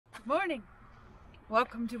Morning.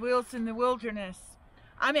 Welcome to Wheels in the Wilderness.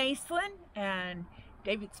 I'm Aislinn and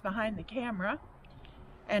David's behind the camera.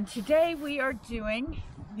 And today we are doing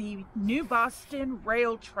the New Boston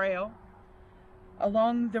Rail Trail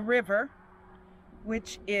along the river,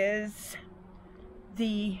 which is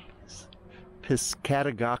the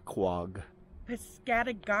Piscataqua.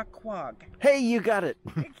 Piscataqua. Hey, you got it.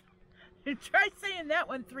 Try saying that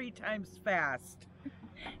one 3 times fast.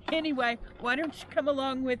 Anyway, why don't you come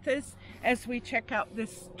along with us as we check out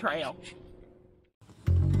this trail.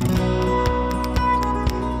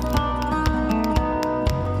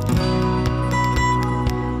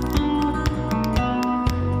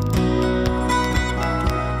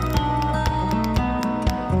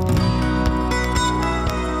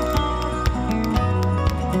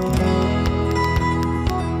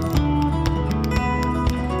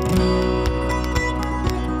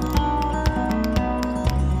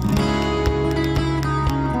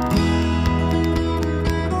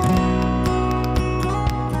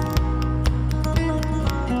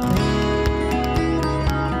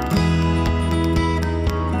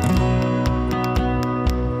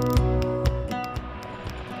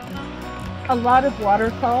 A lot of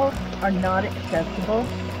waterfalls are not accessible,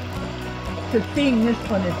 so seeing this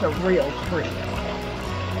one is a real treat.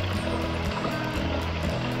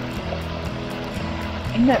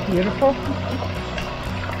 Isn't that beautiful?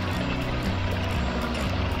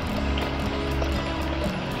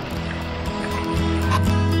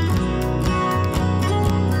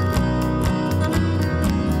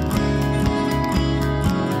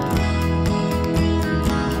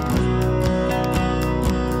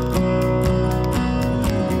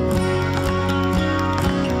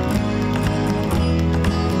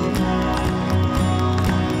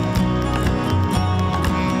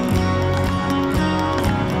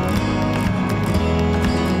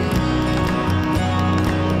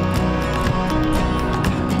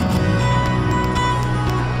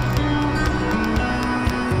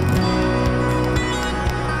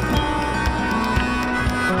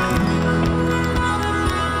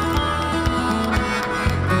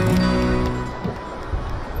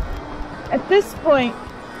 At this point,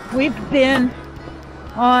 we've been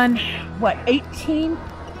on, what, 18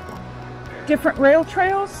 different rail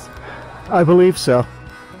trails? I believe so.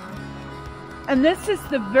 And this is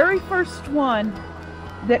the very first one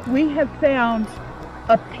that we have found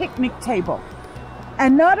a picnic table.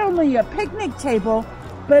 And not only a picnic table,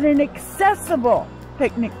 but an accessible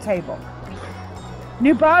picnic table.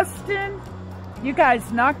 New Boston, you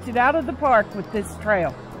guys knocked it out of the park with this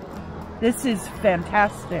trail. This is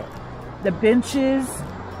fantastic. The benches,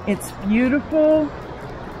 it's beautiful,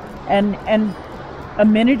 and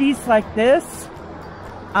amenities like this,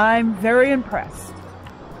 I'm very impressed.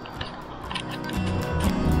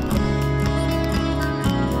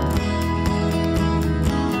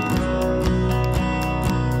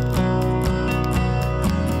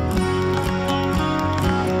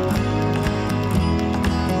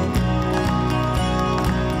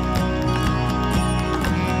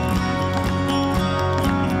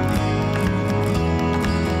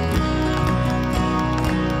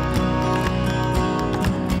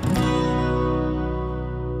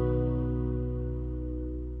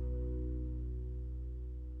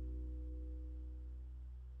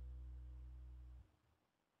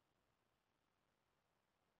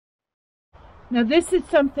 Now this is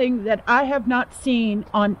something that I have not seen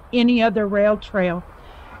on any other rail trail.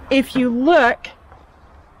 If you look,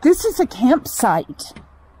 this is a campsite.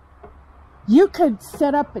 You could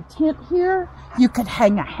set up a tent here. You could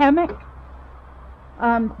hang a hammock.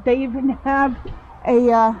 They even have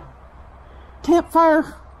a campfire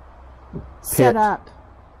set up.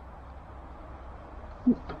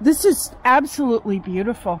 This is absolutely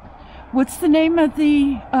beautiful. What's the name of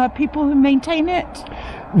the people who maintain it?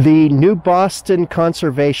 The New Boston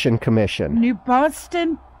Conservation Commission. New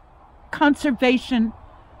Boston Conservation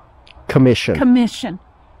Commission.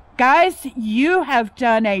 Guys, you have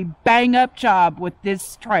done a bang-up job with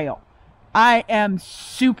this trail. I am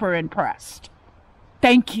super impressed.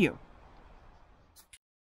 Thank you.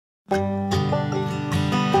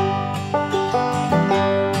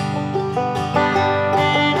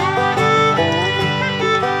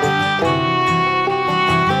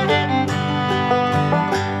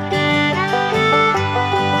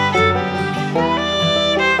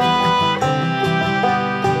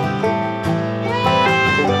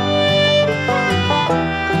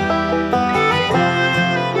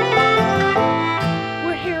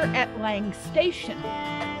 Station.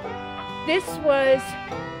 This was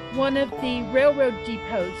one of the railroad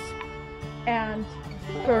depots and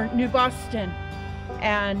for New Boston,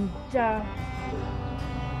 and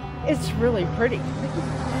It's really pretty.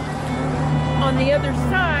 On the other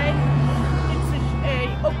side, it's a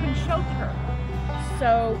open shelter.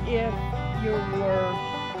 So if you were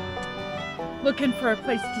looking for a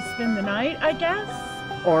place to spend the night, I guess.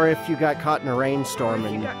 Or if you got caught in a rainstorm.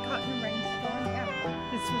 Yeah,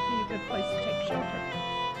 this would be a good place to take shelter.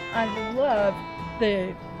 I love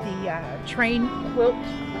the train quilt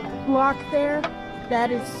block there.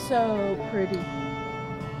 That is so pretty.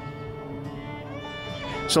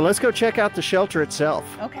 So let's go check out the shelter itself.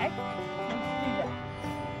 Okay, let's do that.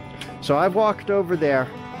 So I've walked over there.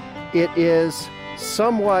 It is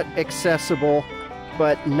somewhat accessible,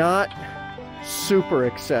 but not super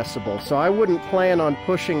accessible. So I wouldn't plan on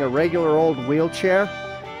pushing a regular old wheelchair.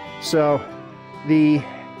 So the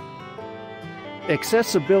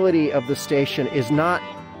accessibility of the station is not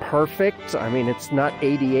perfect. I mean, it's not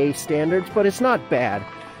ADA standards, but it's not bad.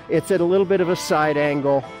 It's at a little bit of a side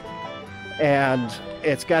angle, and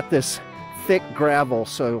it's got this thick gravel,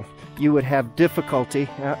 so you would have difficulty.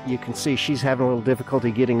 You can see she's having a little difficulty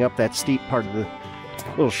getting up that steep part of the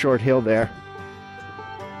little short hill there.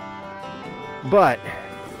 But,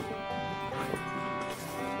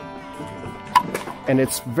 and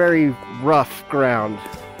it's very rough ground.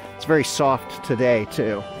 It's very soft today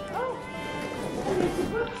too. Oh, there's a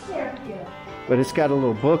book share here. But it's got a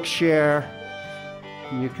little book share.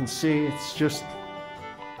 And you can see it's just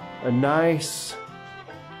a nice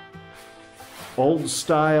old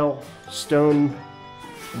style stone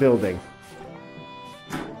building.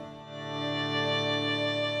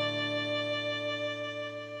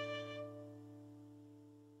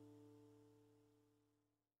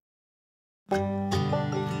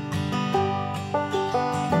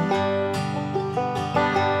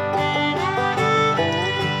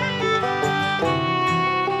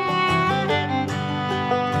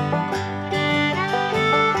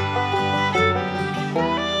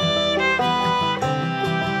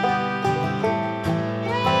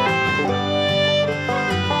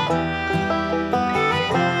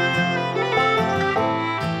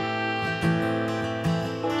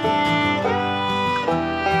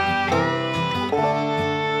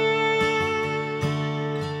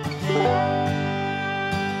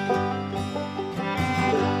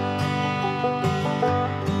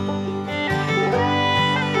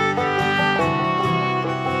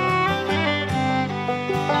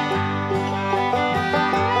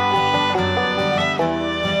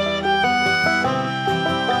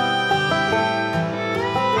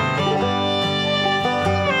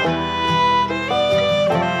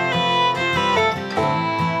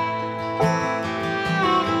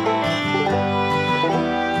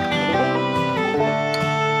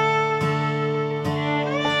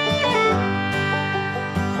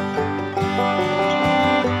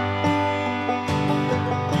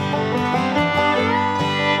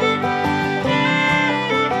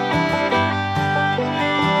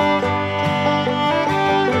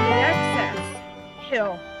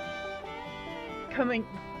 Coming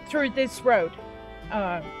through this road,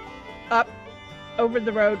 up, over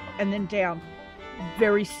the road, and then down.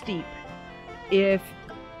 Very steep. If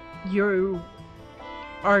you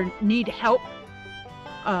need help,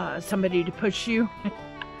 somebody to push you,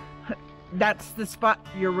 that's the spot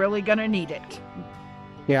you're really gonna need it.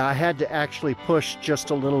 Yeah, I had to actually push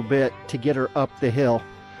just a little bit to get her up the hill,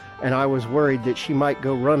 and I was worried that she might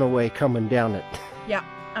go runaway coming down it. Yeah,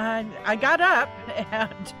 and I got up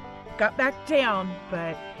and got back down,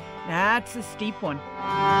 but that's a steep one.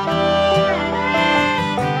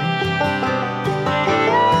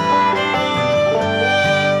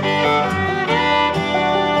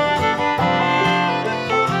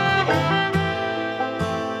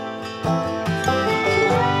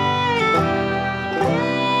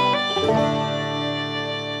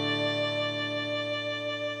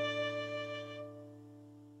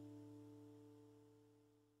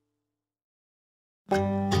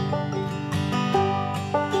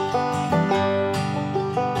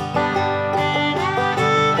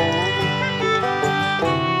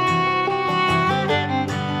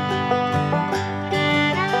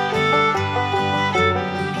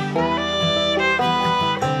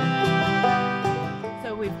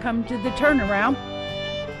 Come to the turnaround.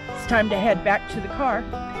 It's time to head back to the car.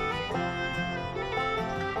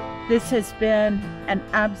 This has been an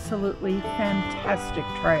absolutely fantastic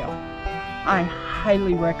trail. I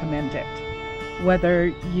highly recommend it. Whether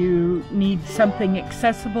you need something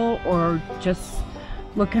accessible or just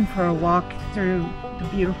looking for a walk through the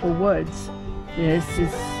beautiful woods, this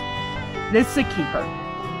is a keeper.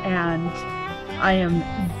 And I am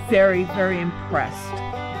very, very impressed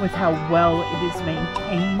with how well it is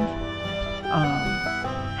maintained,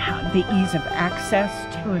 the ease of access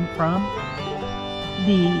to to and from.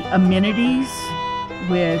 The amenities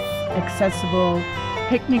with accessible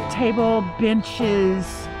picnic table, benches.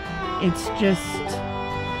 It's just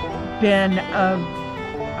been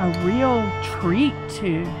a real treat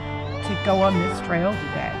to go on this trail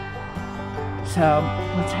today. So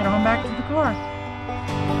let's head on back to the car.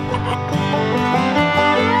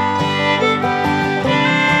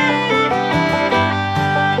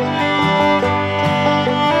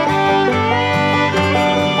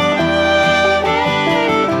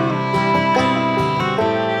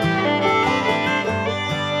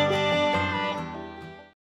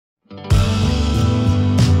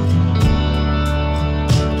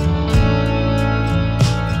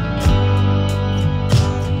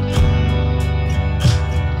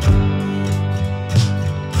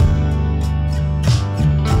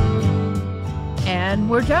 And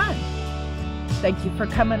we're done. Thank you for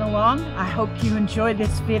coming along. I hope you enjoyed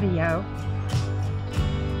this video.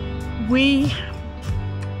 We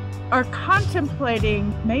are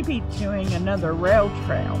contemplating maybe doing another rail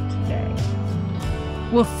trail today.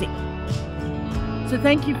 We'll see. So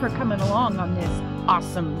thank you for coming along on this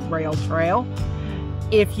awesome rail trail.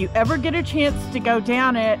 If you ever get a chance to go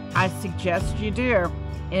down it, I suggest you do.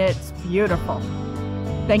 It's beautiful.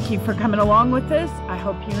 Thank you for coming along with us. I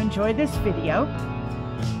hope you enjoy this video.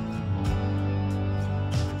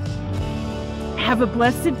 Have a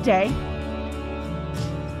blessed day.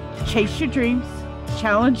 Chase your dreams,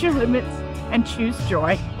 challenge your limits, and choose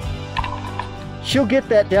joy. She'll get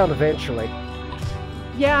that down eventually.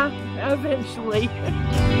 Yeah, eventually.